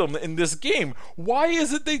system in this game? Why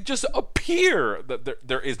is it they just appear? That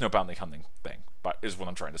there is no bounty hunting thing, but is what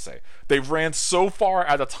I'm trying to say. They ran so far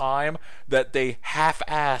at a time that they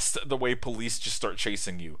half-assed the way police just start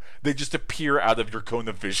chasing you. They just appear out of your cone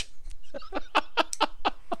of vision.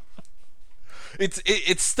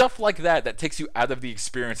 It's stuff like that takes you out of the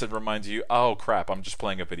experience and reminds you, oh crap, I'm just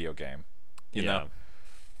playing a video game. You know?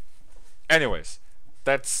 Anyways,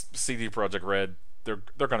 that's CD Projekt Red.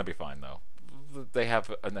 They're gonna be fine though. They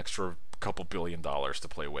have an extra couple $1 billion to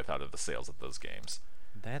play with out of the sales of those games.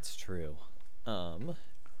 That's true.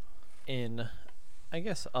 In I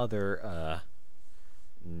guess other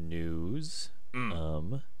news,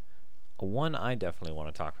 one I definitely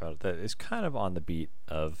want to talk about that is kind of on the beat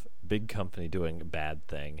of big company doing a bad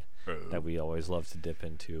thing that we always love to dip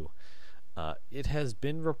into. It has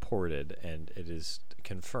been reported, and it is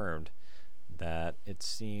confirmed, that it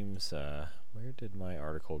seems... where did my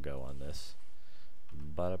article go on this?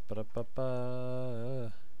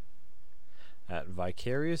 Ba-da-ba-da-ba-ba. At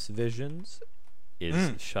Vicarious Visions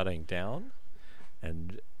is shutting down,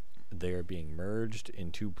 and they are being merged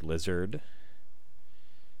into Blizzard,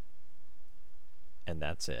 and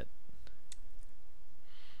that's it.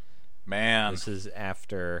 Man, This is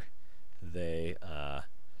after they,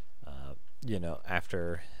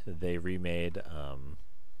 after they remade,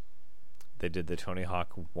 they did the Tony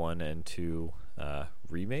Hawk 1 and 2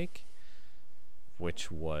 remake,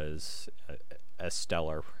 which was a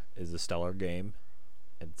stellar game.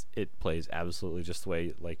 It plays absolutely just the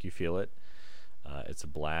way like you feel it. It's a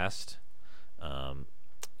blast,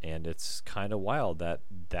 and it's kind of wild that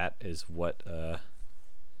is what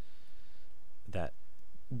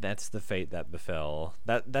that's the fate that befell.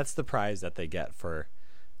 That's the prize that they get for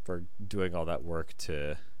doing all that work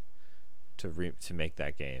to make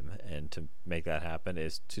that game, and to make that happen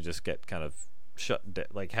is to just get kind of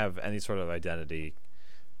like have any sort of identity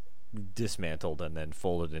dismantled and then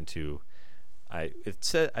folded into. I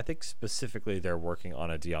think specifically they're working on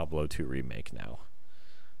a Diablo 2 remake now,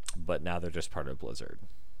 but now they're just part of Blizzard.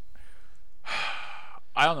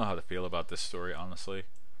 I don't know how to feel about this story, honestly.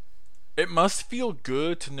 It must feel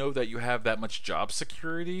good to know that you have that much job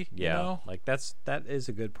security. Yeah, You know? like that is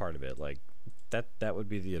a good part of it. Like that would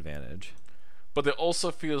be the advantage. But it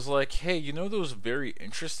also feels like, hey, you know those very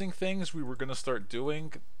interesting things we were going to start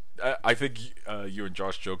doing? I think you and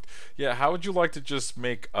Josh joked, yeah, how would you like to just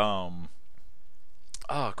make, oh,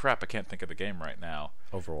 crap, I can't think of the game right now.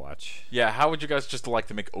 Overwatch. Yeah, how would you guys just like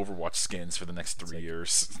to make Overwatch skins for the next 3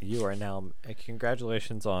 years? You are now.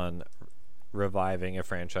 Congratulations on reviving a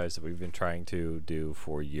franchise that we've been trying to do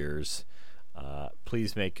for years.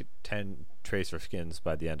 Please make 10 Tracer skins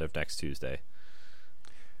by the end of next Tuesday.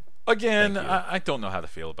 Again, I don't know how to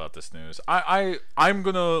feel about this news. I'm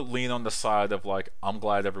going to lean on the side of, like, I'm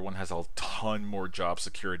glad everyone has a ton more job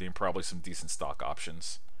security and probably some decent stock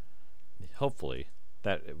options. Hopefully.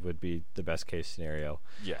 That would be the best case scenario.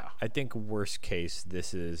 Yeah. I think worst case,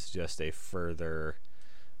 this is just a further,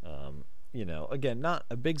 again, not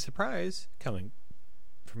a big surprise coming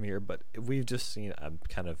from here, but we've just seen a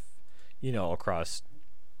kind of, across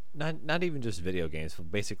not even just video games,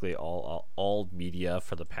 but basically all media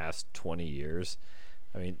for the past 20 years.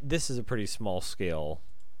 I mean, this is a pretty small scale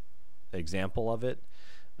example of it,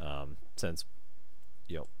 since,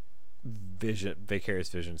 Vicarious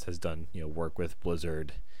Visions has done work with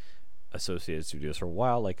Blizzard Associated Studios for a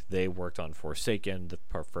while. Like, they worked on Forsaken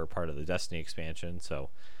for part of the Destiny expansion, so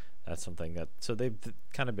that's something that they've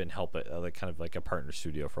kind of been kind of like a partner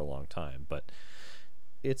studio for a long time. But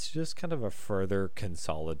it's just kind of a further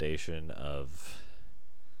consolidation of,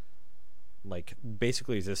 like,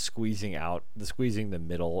 basically just squeezing the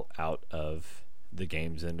middle out of the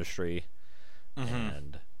games industry.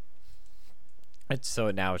 And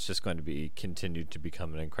so now it's just going to be continued to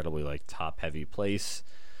become an incredibly, like, top heavy place.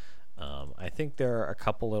 I think there are a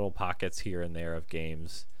couple little pockets here and there of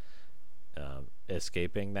games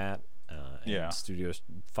escaping that, and studios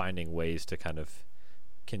finding ways to kind of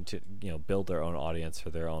build their own audience for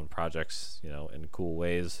their own projects, in cool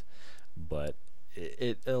ways. But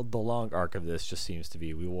the long arc of this just seems to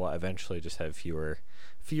be we will eventually just have fewer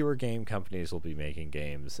game companies will be making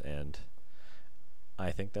games, and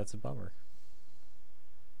I think that's a bummer.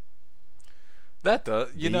 That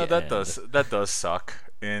does suck,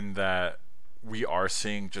 in that we are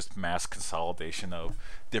seeing just mass consolidation of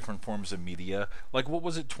different forms of media. Like, what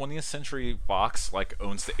was it? 20th Century Fox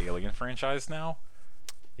owns the Alien franchise now.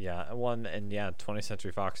 Yeah, 20th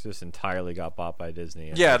Century Fox just entirely got bought by Disney.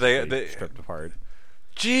 And they stripped apart.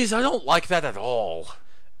 Jeez, I don't like that at all.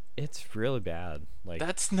 It's really bad. Like,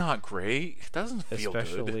 that's not great. It doesn't feel good.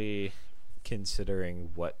 Especially considering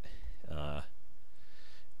what,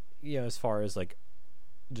 as far as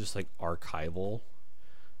just archival,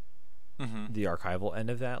 the archival end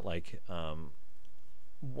of that.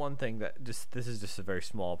 One thing that this is just a very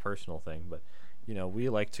small personal thing, but we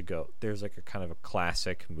like to go. There's a kind of a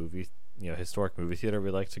classic movie, historic movie theater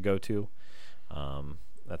we like to go to.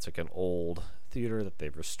 That's an old theater that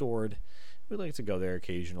they've restored. We like to go there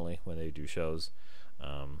occasionally when they do shows.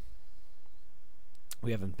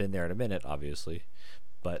 We haven't been there in a minute, obviously,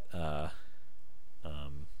 but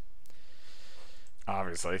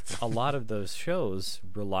obviously a lot of those shows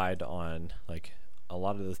relied on a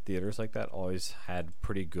lot of the theaters like that always had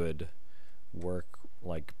pretty good work,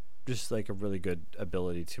 just a really good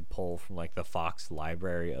ability to pull from the Fox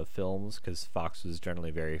library of films, because Fox was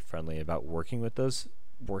generally very friendly about working with those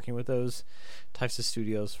types of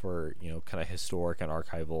studios for kind of historic and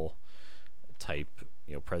archival type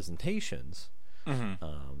presentations.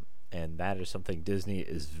 and that is something Disney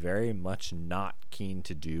is very much not keen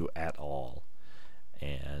to do at all.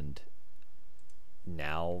 And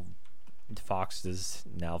now Fox's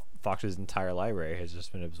entire library has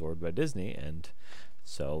just been absorbed by Disney, and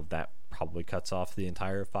so that probably cuts off the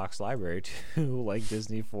entire Fox library to like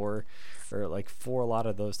Disney for a lot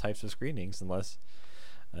of those types of screenings, unless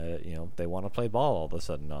they want to play ball all of a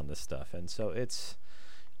sudden on this stuff. And so it's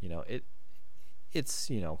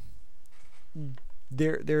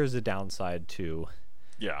there is a downside to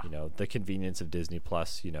the convenience of Disney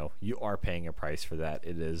Plus. You are paying a price for that.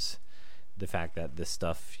 It is the fact that this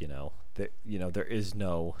stuff there is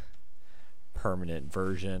no permanent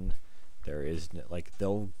version. There is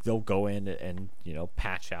they'll go in and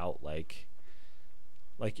patch out like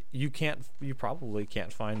you probably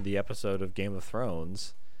can't find the episode of Game of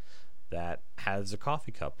Thrones that has a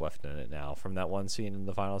coffee cup left in it now from that one scene in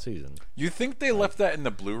the final season. You think they left that in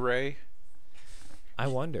the Blu-ray? I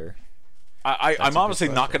wonder. I'm honestly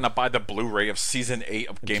not going to buy the Blu-ray of season 8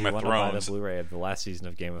 of Game of Thrones. Do you want to buy the Blu-ray of the last season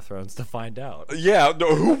of Game of Thrones to find out? Yeah,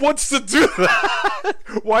 no, who wants to do that?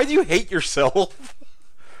 Why do you hate yourself?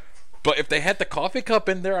 But if they had the coffee cup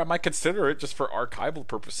in there, I might consider it just for archival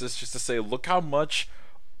purposes, just to say, look how much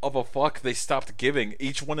of a fuck they stopped giving.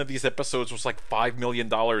 Each one of these episodes was like $5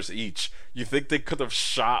 million each. You think they could have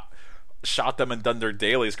shot them and done their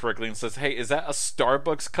dailies correctly and says, hey, is that a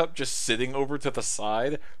Starbucks cup just sitting over to the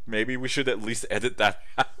side? Maybe we should at least edit that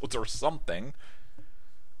out or something.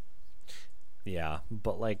 Yeah,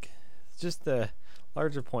 but just the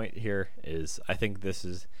larger point here is I think this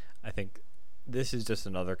is just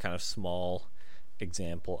another kind of small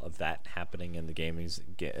example of that happening in the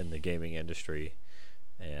gaming industry,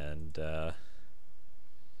 and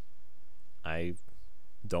I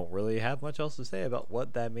don't really have much else to say about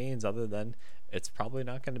what that means other than it's probably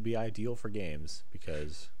not going to be ideal for games,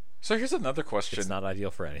 because so here's another question. It's not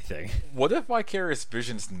ideal for anything. What if Vicarious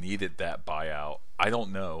Visions needed that buyout? I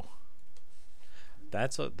don't know.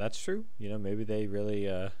 That's true. Maybe they really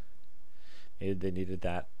maybe they needed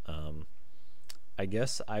that. I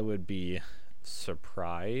guess I would be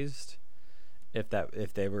surprised if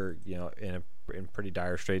they were in pretty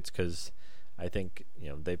dire straits, because I think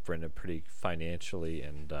they've been pretty financially,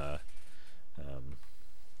 and I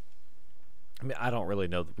mean, I don't really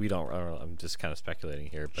know. I don't know, I'm just kind of speculating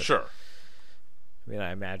here, but sure. I mean,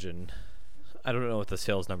 I don't know what the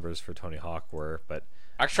sales numbers for Tony Hawk were, but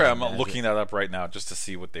actually, I'm looking that up right now just to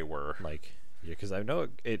see what they were. Because I know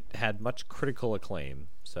it had much critical acclaim,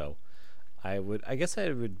 so I guess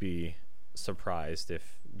I would be surprised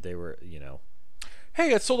if they were,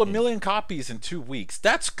 Hey, it sold 1 million copies in 2 weeks.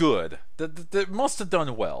 That's good. That must have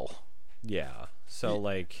done well. Yeah. So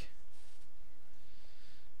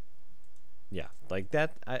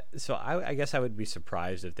that. I guess I would be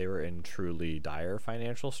surprised if they were in truly dire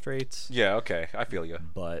financial straits. Yeah. Okay. I feel you.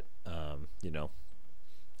 But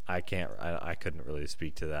I couldn't really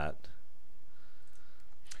speak to that.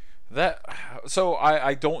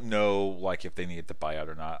 I don't know if they needed to buy out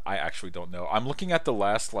or not. I actually don't know. I'm looking at the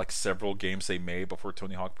last several games they made before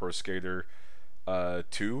Tony Hawk Pro Skater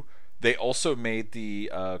 2. They also made the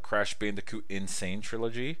Crash Bandicoot Insane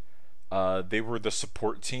trilogy. They were the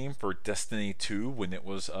support team for Destiny 2 when it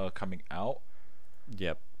was coming out.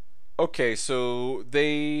 Yep. Okay, so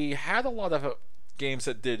they had a lot of games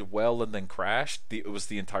that did well and then crashed. It was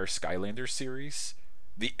the entire Skylanders series.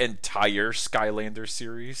 The entire Skylanders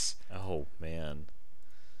series. Oh, man.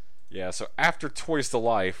 Yeah, so after Toys to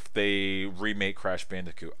Life, they remade Crash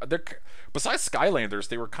Bandicoot. Besides Skylanders,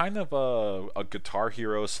 they were kind of a Guitar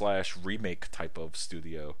Hero / remake type of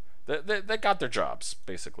studio. They got their jobs,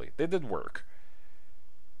 basically. They did work.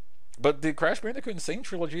 But the Crash Bandicoot Insane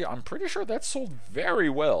trilogy, I'm pretty sure that sold very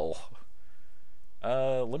well.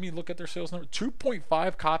 Let me look at their sales number.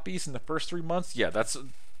 2.5 copies in the first 3 months. Yeah,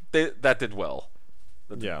 that did well.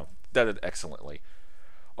 That did excellently.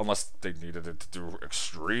 Unless they needed it to do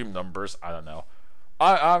extreme numbers, I don't know.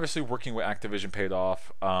 Obviously, working with Activision paid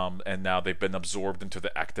off, and now they've been absorbed into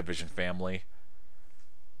the Activision family.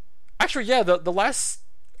 Actually, yeah, the last...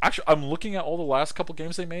 Actually, I'm looking at all the last couple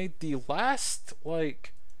games they made. For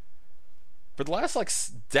the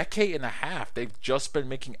last decade and a half, they've just been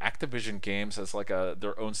making Activision games as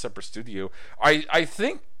their own separate studio. I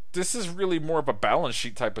think this is really more of a balance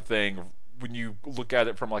sheet type of thing when you look at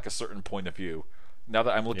it from a certain point of view. Now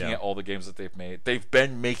that I'm looking at all the games that they've made, they've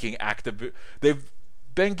been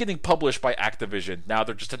getting published by Activision. Now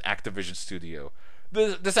they're just an Activision studio.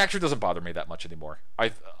 This actually doesn't bother me that much anymore.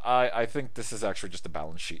 I think this is actually just a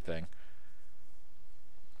balance sheet thing.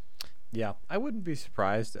 Yeah, I wouldn't be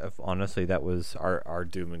surprised if honestly that was our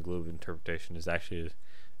doom and gloom interpretation is actually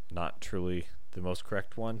not truly the most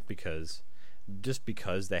correct one because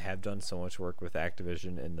they have done so much work with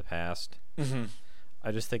Activision in the past. Mm-hmm.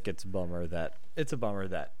 I just think it's a bummer that it's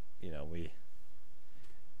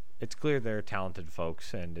clear they're talented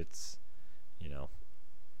folks, and it's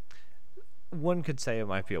one could say it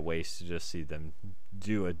might be a waste to just see them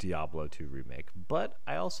do a Diablo 2 remake. But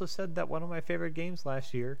I also said that one of my favorite games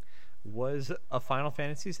last year was a Final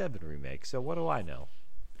Fantasy VII remake. So what do I know?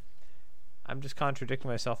 I'm just contradicting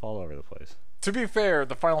myself all over the place. To be fair,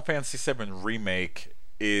 the Final Fantasy VII remake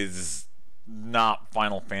is not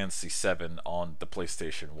Final Fantasy VII on the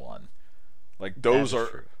PlayStation 1. Like those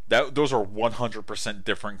are 100%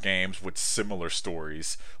 different games with similar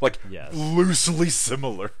stories. Like loosely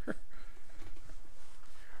similar.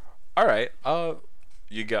 All right.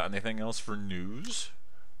 You got anything else for news?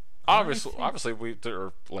 Obviously, there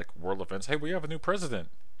are like world events. Hey, we have a new president.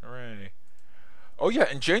 Hooray! Oh yeah,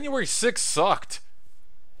 and January 6th sucked.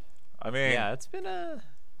 I mean, yeah, it's been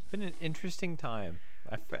an interesting time.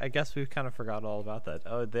 I guess we've kind of forgot all about that.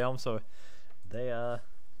 Oh,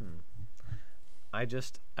 I'm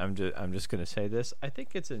just gonna say this. I think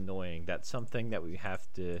it's annoying that something that we have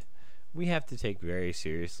to take very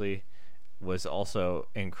seriously is also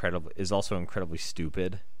incredibly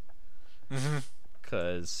stupid.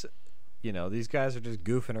 Because these guys are just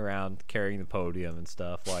goofing around carrying the podium and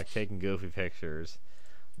stuff, like taking goofy pictures,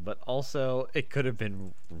 but also it could have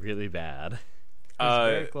been really bad. It's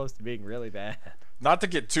very close to being really bad. Not to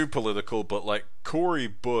get too political, but like Cori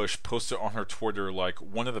Bush posted on her Twitter, like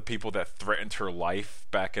one of the people that threatened her life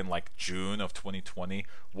back in like June of 2020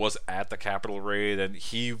 was at the Capitol raid, and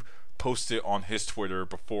he posted on his Twitter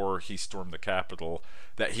before he stormed the Capitol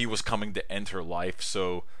that he was coming to end her life.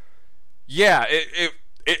 So yeah, it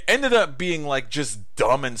ended up being like just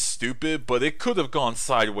dumb and stupid, but it could have gone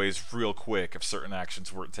sideways real quick if certain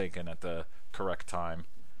actions weren't taken at the correct time.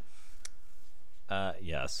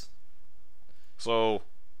 Yes. So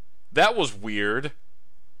that was weird.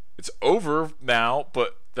 It's over now,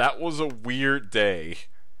 but that was a weird day.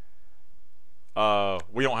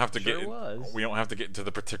 We don't have to get into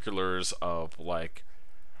the particulars of like,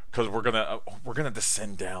 because we're gonna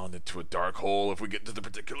descend down into a dark hole if we get into the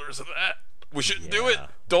particulars of that. We shouldn't do it.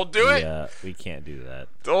 Don't do it. Yeah, we can't do that.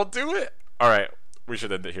 Don't do it. All right, we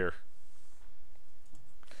should end it here.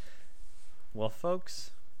 Well,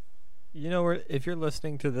 folks, if you're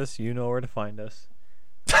listening to this, you know where to find us.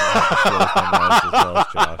 As well as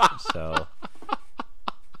Josh. So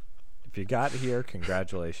if you got here,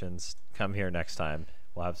 congratulations. Come here next time.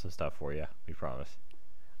 We'll have some stuff for you. We promise.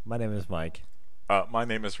 My name is Mike. My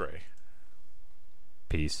name is Ray.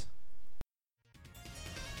 Peace.